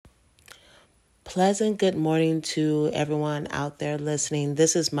Pleasant good morning to everyone out there listening.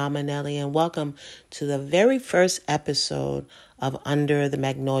 This is Mama Nelly, and welcome to the very first episode of Under the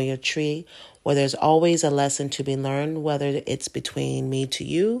Magnolia Tree, where there's always a lesson to be learned, whether it's between me to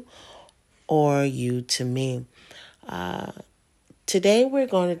you or you to me. Today, we're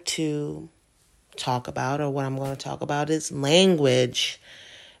going to talk about, or what I'm going to talk about, is language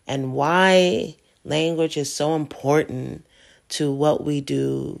and why language is so important to what we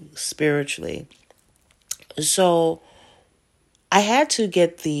do spiritually. So I had to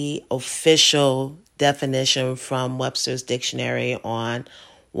get the official definition from Webster's Dictionary on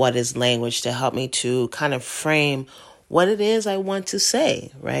what is language to help me to kind of frame what it is I want to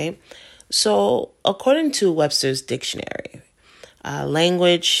say, right? So according to Webster's Dictionary,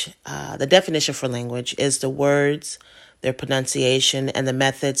 the definition for language is the words, their pronunciation, and the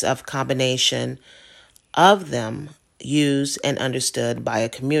methods of combination of them used and understood by a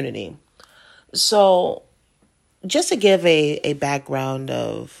community. So just to give a background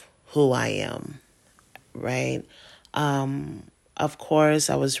of who I am, right? Of course,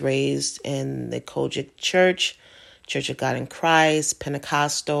 I was raised in the Kojic Church, Church of God in Christ,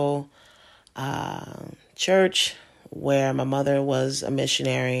 Pentecostal church, where my mother was a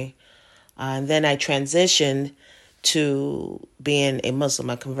missionary. And then I transitioned to being a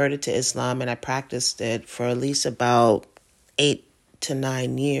Muslim. I converted to Islam and I practiced it for at least about 8 to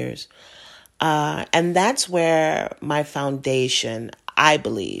 9 years. And that's where my foundation, I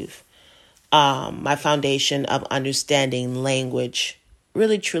believe, my foundation of understanding language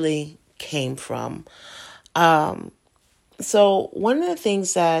really, truly came from. So one of the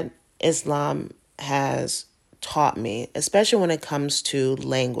things that Islam has taught me, especially when it comes to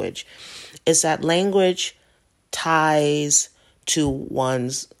language, is that language ties to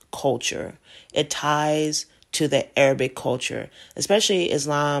one's culture. It ties to the Arabic culture. Especially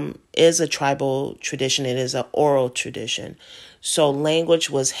Islam is a tribal tradition. It is an oral tradition. So language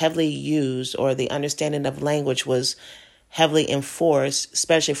was heavily used, or the understanding of language was heavily enforced,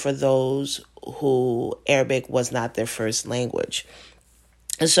 especially for those who Arabic was not their first language.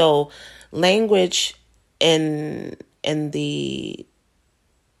 And so language in the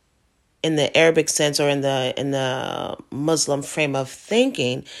Arabic sense, or in the Muslim frame of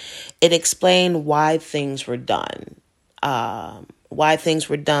thinking, it explained why things were done. The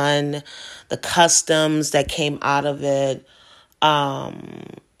customs that came out of it,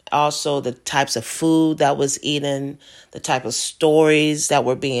 also the types of food that was eaten, the type of stories that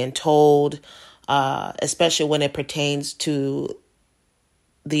were being told, especially when it pertains to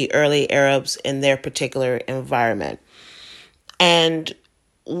the early Arabs in their particular environment. And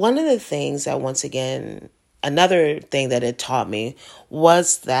one of the things that, once again, another thing that it taught me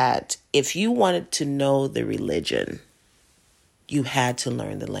was that if you wanted to know the religion, you had to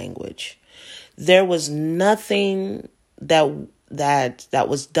learn the language. There was nothing that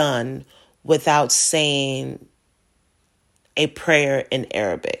was done without saying a prayer in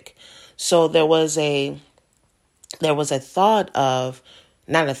Arabic. So there was a thought of,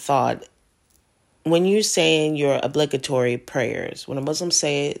 not a thought, when you're saying your obligatory prayers, when a Muslim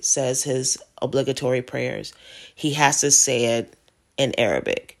says his obligatory prayers, he has to say it in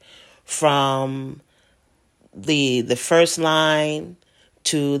Arabic, from the first line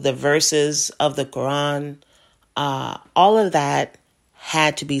to the verses of the Quran. All of that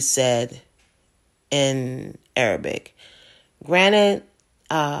had to be said in Arabic. Granted,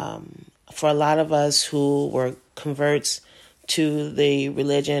 for a lot of us who were converts to the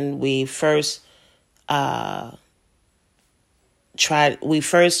religion, we first try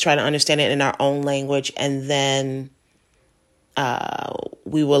to understand it in our own language, and then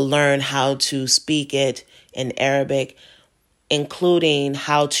we will learn how to speak it in Arabic, including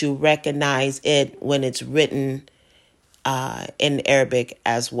how to recognize it when it's written in Arabic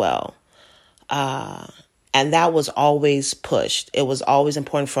as well. And that was always pushed. It was always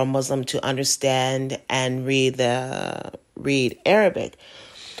important for a Muslim to understand and read Arabic.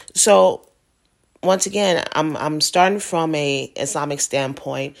 So once again, I'm starting from a Islamic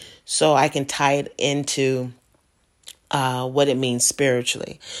standpoint, so I can tie it into what it means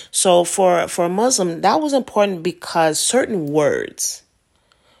spiritually. So for a Muslim, that was important because certain words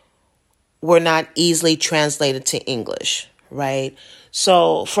were not easily translated to English, right?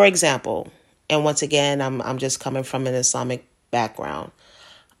 So, for example, and once again, I'm just coming from an Islamic background.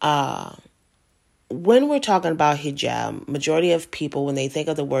 When we're talking about hijab, majority of people, when they think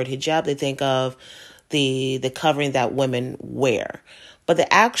of the word hijab, they think of the covering that women wear. But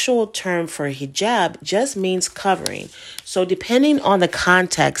the actual term for hijab just means covering. So depending on the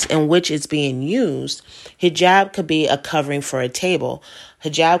context in which it's being used, hijab could be a covering for a table.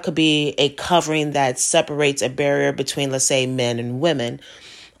 Hijab could be a covering that separates a barrier between, let's say, men and women.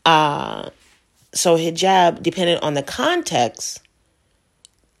 So hijab, depending on the context,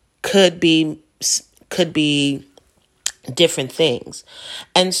 could be different things.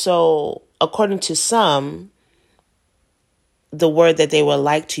 And so according to some, the word that they would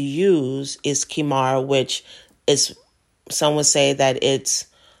like to use is khimar, which is, some would say that it's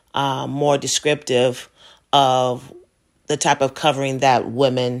more descriptive of the type of covering that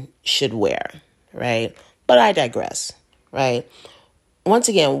women should wear, right? But I digress, right? Once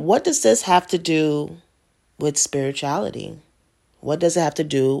again, what does this have to do with spirituality? What does it have to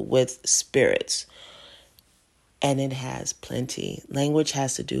do with spirits? And it has plenty. Language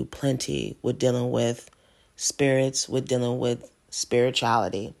has to do plenty with dealing with spirits, with dealing with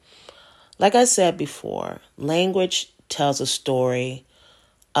spirituality. Like I said before, language tells a story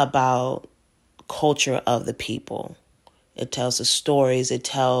about culture of the people. It tells the stories. It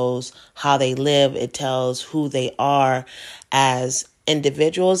tells how they live. It tells who they are as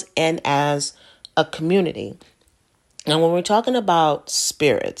individuals and as a community. And when we're talking about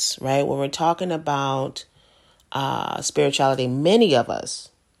spirits, right? When we're talking about spirituality, many of us,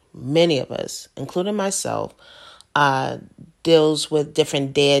 including myself, deals with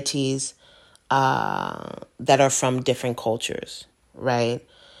different deities that are from different cultures, right?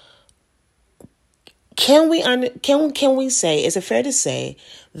 Can we say, is it fair to say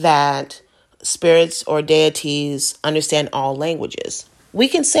that spirits or deities understand all languages? We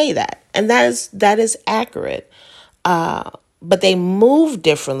can say that, and that is accurate. But they move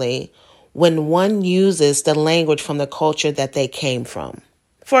differently when one uses the language from the culture that they came from.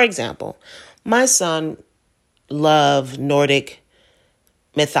 For example, my son loved Nordic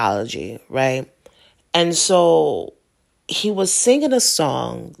mythology, right? And so he was singing a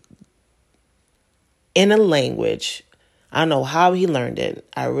song in a language. I don't know how he learned it.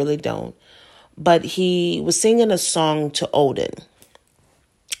 I really don't. But he was singing a song to Odin.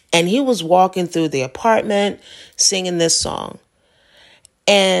 And he was walking through the apartment singing this song.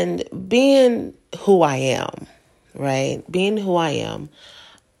 And being who I am, right? Being who I am,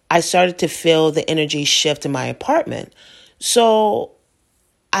 I started to feel the energy shift in my apartment. So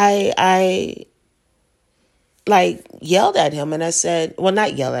I like yelled at him and I said, well,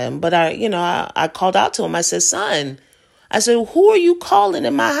 not yell at him, but I called out to him. I said, son, I said, who are you calling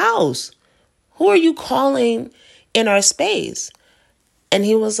in my house? Who are you calling in our space? And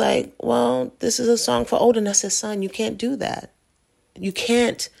he was like, well, this is a song for Odin. I said, son, you can't do that. You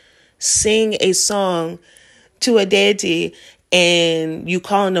can't sing a song to a deity and you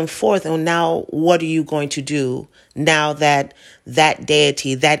calling them forth. And now what are you going to do now that that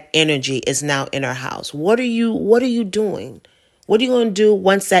deity, that energy is now in our house? What are you doing? What are you going to do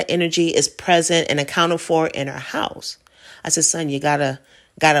once that energy is present and accounted for in our house? I said, son, you gotta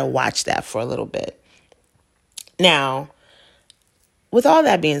watch that for a little bit. Now, with all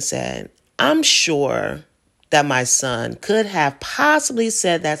that being said, I'm sure that my son could have possibly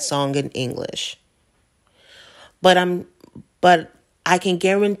said that song in English. But I can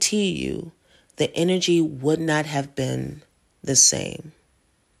guarantee you the energy would not have been the same.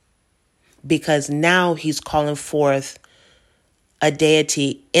 Because now he's calling forth a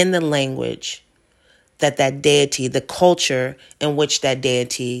deity in the language that deity, the culture in which that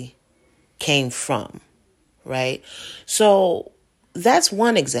deity came from, right? So that's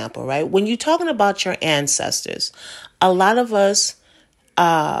one example, right? When you're talking about your ancestors, a lot of us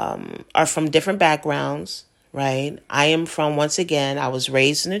are from different backgrounds, right? I am from, once again, I was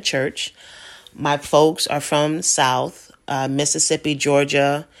raised in a church. My folks are from South, Mississippi,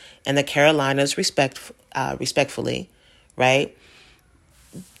 Georgia, and the Carolinas, respectfully, right?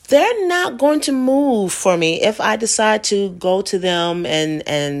 They're not going to move for me if I decide to go to them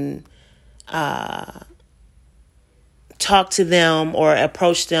and talk to them or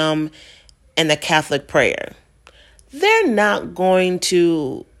approach them in the Catholic prayer. They're not going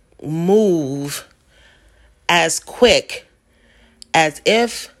to move as quick as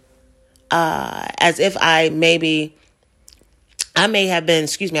if I may have been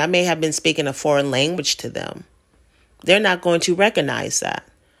speaking a foreign language to them. They're not going to recognize that.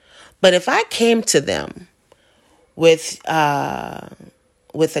 But if I came to them with a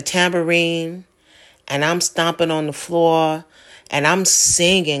tambourine and I'm stomping on the floor and I'm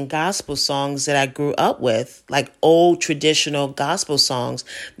singing gospel songs that I grew up with, like old traditional gospel songs,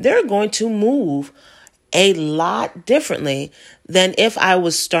 they're going to move a lot differently than if I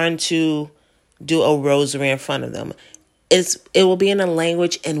was starting to do a rosary in front of them. it will be in a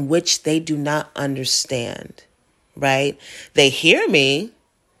language in which they do not understand, right? They hear me,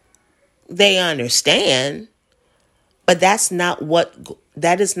 they understand, but that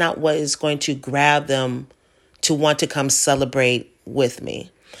is not what is going to grab them to want to come celebrate with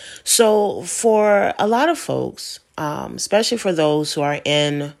me. So for a lot of folks, especially for those who are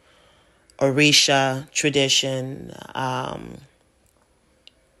in Orisha tradition,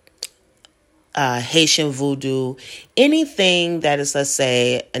 Haitian voodoo, anything that is, let's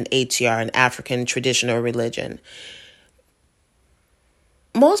say, an ATR, an African tradition or religion,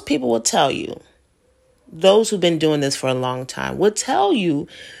 most people will tell you, those who've been doing this for a long time will tell you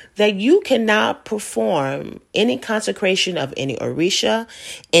that you cannot perform any consecration of any Orisha,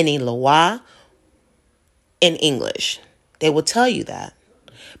 any Loa in English. They will tell you that.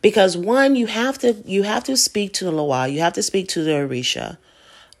 Because one, you have to speak to the Loa, you have to speak to the Orisha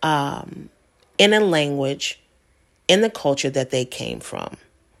in a language, in the culture that they came from,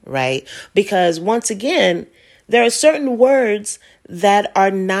 right? Because once again, there are certain words that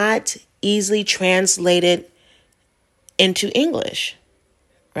are not easily translated into English,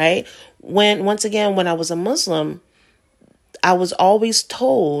 right? Once again, when I was a Muslim, I was always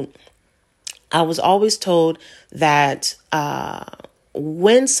told that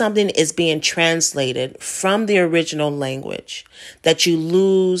when something is being translated from the original language, that you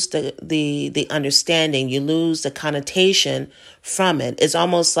lose the understanding, you lose the connotation from it. It's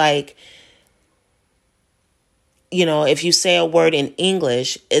almost like, if you say a word in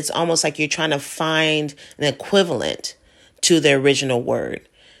English, it's almost like you're trying to find an equivalent to the original word.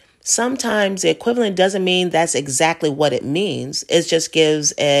 Sometimes the equivalent doesn't mean that's exactly what it means. It just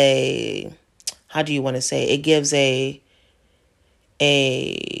gives how do you want to say? It gives I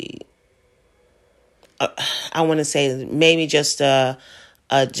want to say maybe just a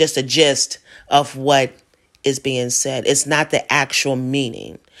gist of what is being said. It's not the actual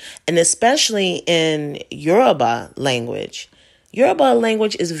meaning. And especially in Yoruba language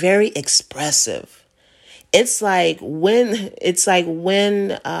is very expressive. It's like when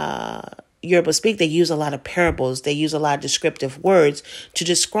Yoruba speak, they use a lot of parables. They use a lot of descriptive words to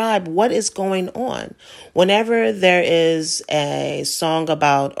describe what is going on. Whenever there is a song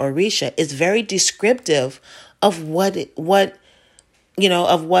about Orisha, it's very descriptive of what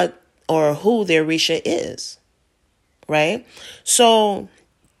or who the Orisha is, right? So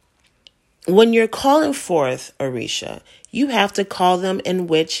when you're calling forth Orisha, you have to call them in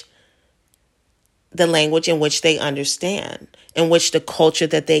the language in which they understand, in which the culture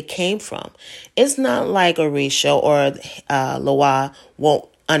that they came from. It's not like Orisha or Loa won't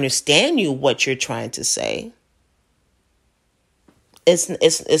understand you what you're trying to say.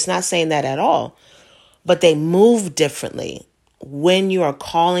 It's not saying that at all. But they move differently when you are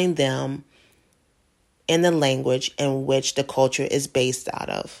calling them in the language in which the culture is based out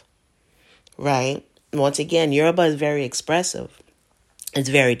of. Right? Once again, Yoruba is very expressive. It's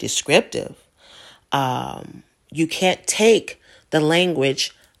very descriptive. You can't take the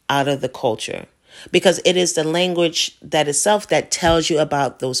language out of the culture because it is the language that itself that tells you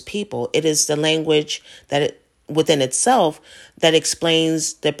about those people. It is the language within itself that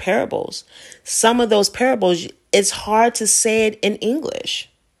explains the parables. Some of those parables, it's hard to say it in English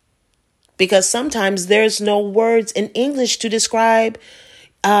because sometimes there's no words in English to describe.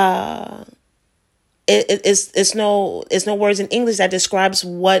 It's no words in English that describes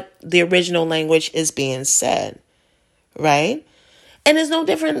what the original language is being said, right? And it's no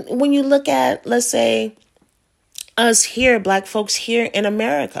different when you look at, let's say, us here, Black folks here in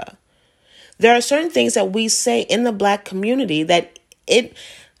America. There are certain things that we say in the Black community that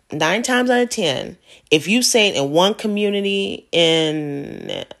 9 times out of 10, if you say it in one community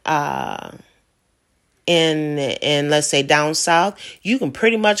in let's say down south, you can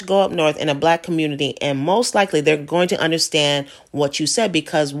pretty much go up north in a Black community and most likely they're going to understand what you said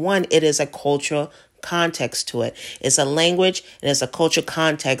because one, it is a cultural context to it. It's a language and it's a cultural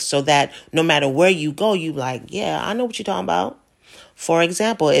context so that no matter where you go, you like, yeah, I know what you're talking about. For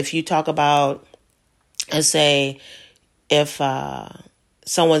example, if you talk about, let's say, if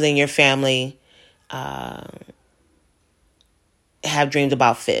someone in your family have dreams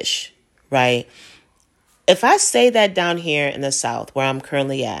about fish, right? If I say that down here in the South, where I'm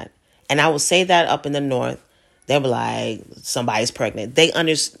currently at, and I will say that up in the North, they'll be like, somebody's pregnant.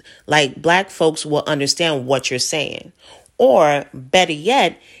 Black folks will understand what you're saying. Or better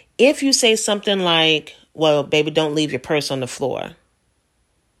yet, if you say something like, well, baby, don't leave your purse on the floor.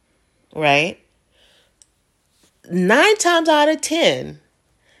 Right? 9 times out of 10,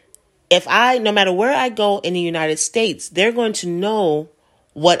 no matter where I go in the United States, they're going to know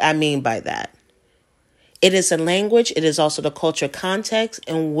what I mean by that. It is a language. It is also the culture context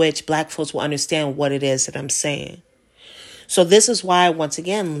in which Black folks will understand what it is that I'm saying. So this is why, once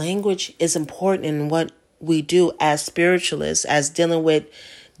again, language is important in what we do as spiritualists, as dealing with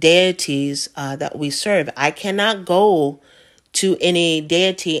deities that we serve. I cannot go to any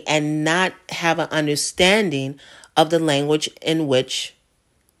deity and not have an understanding of the language in which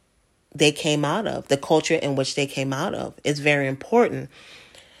they came out of, the culture in which they came out of. It's very important.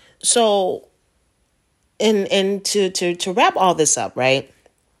 So, and to wrap all this up, right?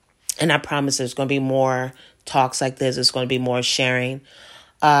 And I promise there's going to be more talks like this. There's going to be more sharing.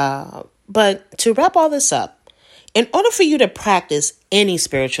 But to wrap all this up, in order for you to practice any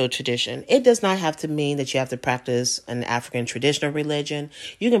spiritual tradition, it does not have to mean that you have to practice an African traditional religion.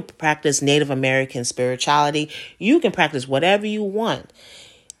 You can practice Native American spirituality. You can practice whatever you want.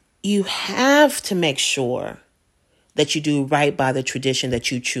 You have to make sure that you do right by the tradition that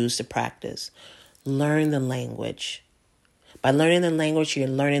you choose to practice. Learn the language. By learning the language, you're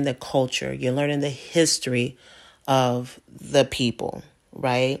learning the culture. You're learning the history of the people,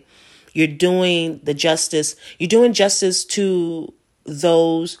 right? You're doing justice to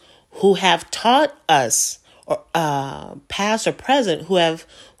those who have taught us, or past or present, who have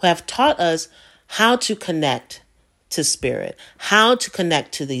taught us how to connect to spirit, how to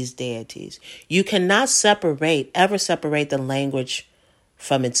connect to these deities. You cannot ever separate the language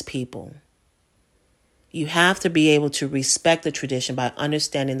from its people. You have to be able to respect the tradition by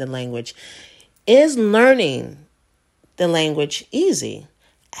understanding the language. Is learning the language easy?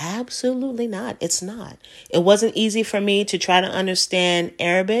 Absolutely not. It's not. It wasn't easy for me to try to understand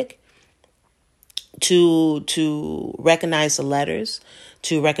Arabic, to recognize the letters,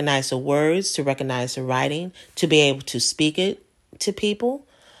 to recognize the words, to recognize the writing, to be able to speak it to people.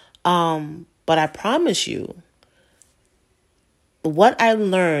 But I promise you, what I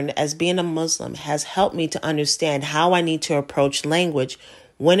learned as being a Muslim has helped me to understand how I need to approach language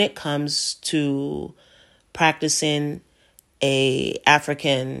when it comes to practicing an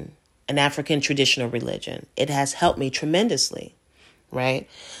African traditional religion. It has helped me tremendously, right?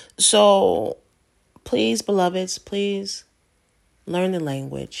 So please, beloveds, please learn the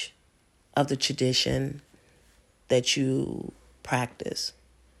language of the tradition that you practice.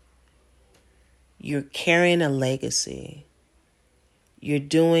 You're carrying a legacy. You're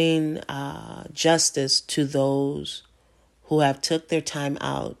doing justice to those who have took their time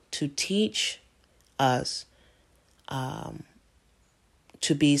out to teach us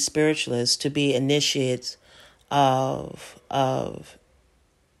to be spiritualists, to be initiates of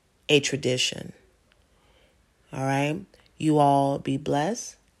a tradition. All right? You all be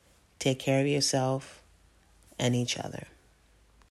blessed. Take care of yourself and each other.